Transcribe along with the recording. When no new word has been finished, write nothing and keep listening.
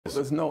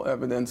evidence? There's no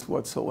evidence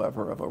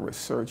whatsoever of a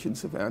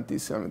resurgence of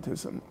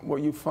anti-Semitism.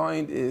 What you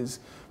find is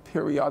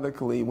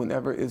periodically,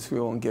 whenever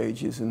Israel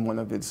engages in one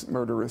of its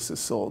murderous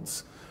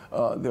assaults,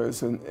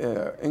 there's an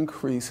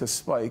increase, a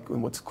spike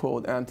in what's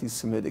called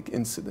anti-Semitic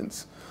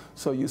incidents.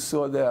 So you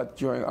saw that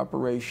during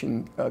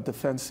Operation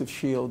Defensive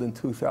Shield in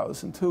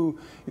 2002,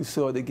 you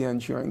saw it again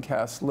during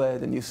Cast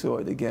Lead, and you saw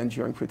it again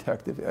during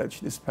Protective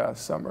Edge this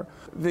past summer.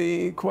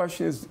 The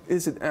question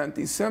is it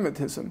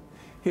anti-Semitism?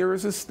 Here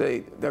is a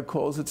state that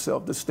calls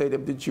itself the state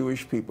of the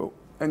Jewish people.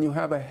 And you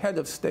have a head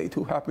of state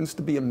who happens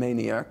to be a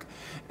maniac,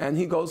 and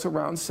he goes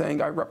around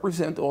saying, I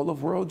represent all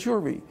of world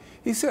Jewry.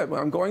 He said, when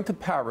I'm going to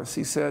Paris,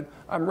 he said,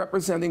 I'm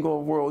representing all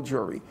of world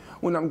Jewry.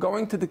 When I'm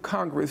going to the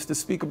Congress to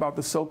speak about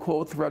the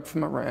so-called threat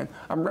from Iran,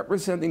 I'm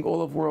representing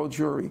all of world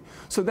Jewry.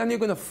 So then you're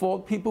going to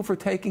fault people for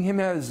taking him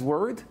at his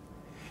word?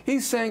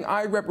 He's saying,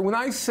 when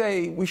I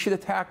say we should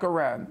attack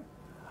Iran,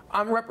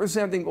 I'm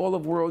representing all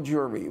of world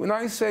Jewry. When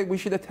I say we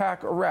should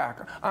attack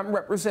Iraq, I'm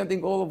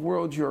representing all of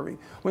world Jewry.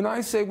 When I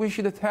say we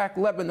should attack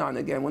Lebanon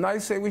again, when I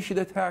say we should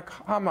attack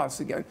Hamas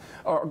again,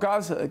 or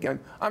Gaza again,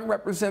 I'm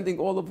representing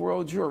all of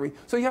world Jewry.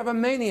 So you have a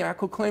maniac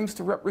who claims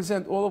to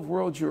represent all of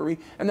world Jewry,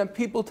 and then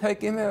people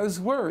take him at his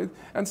word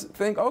and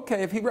think,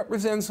 okay, if he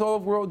represents all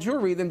of world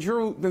Jewry,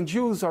 then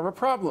Jews are a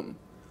problem.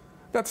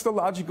 That's the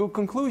logical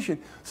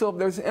conclusion. So if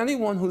there's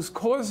anyone who's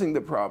causing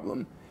the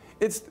problem,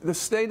 it's the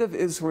state of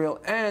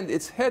Israel and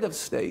its head of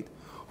state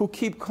who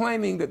keep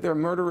claiming that their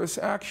murderous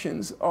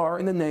actions are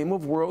in the name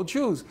of world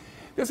Jews.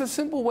 There's a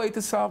simple way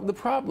to solve the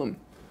problem.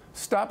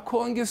 Stop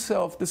calling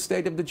yourself the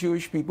state of the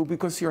Jewish people,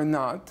 because you're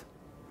not.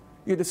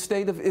 You're the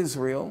state of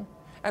Israel.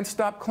 And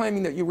stop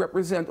claiming that you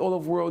represent all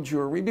of world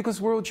Jewry,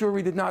 because world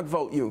Jewry did not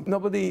vote you.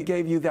 Nobody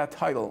gave you that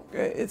title.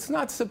 It's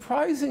not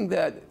surprising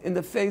that in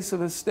the face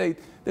of a state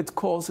that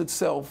calls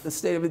itself the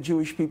state of the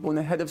Jewish people and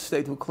the head of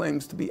state who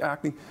claims to be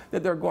acting,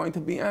 that there are going to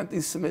be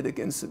anti-Semitic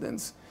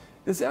incidents.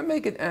 Does that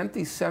make it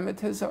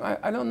anti-Semitism?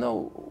 I don't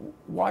know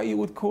why you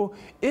would call,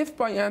 if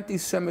by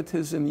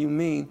anti-Semitism you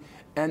mean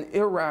an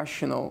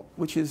irrational,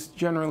 which is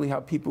generally how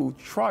people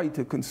try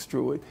to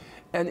construe it,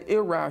 an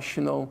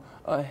irrational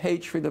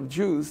hatred of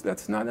Jews.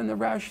 That's not an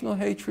irrational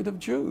hatred of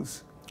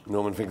Jews.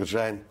 Norman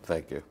Finkelstein,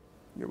 thank you.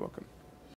 You're welcome.